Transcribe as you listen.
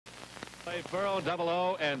Burrow,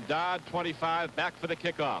 00, and Dodd, 25, back for the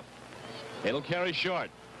kickoff. It'll carry short.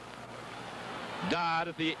 Dodd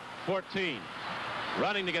at the 14.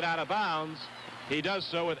 Running to get out of bounds. He does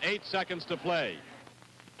so with 8 seconds to play.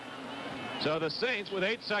 So the Saints, with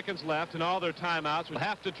 8 seconds left and all their timeouts, will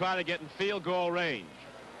have to try to get in field goal range.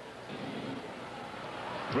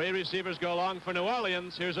 3 receivers go long for New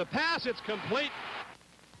Orleans. Here's a pass. It's complete.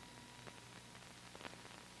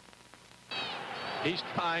 He's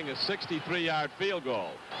trying a 63-yard field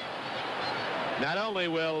goal. Not only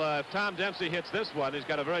will, if Tom Dempsey hits this one, he's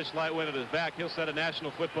got a very slight wind at his back. He'll set a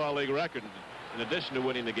National Football League record in addition to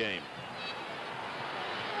winning the game.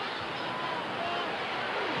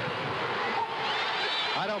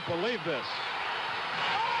 I don't believe this.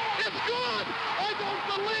 It's good! I don't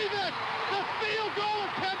believe it! The field goal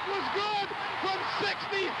attempt was good from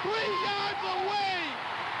 63 yards away!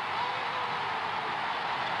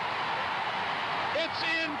 It's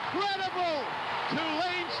incredible!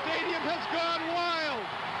 Tulane Stadium has gone wild!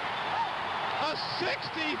 A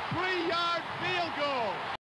 63-yard field goal!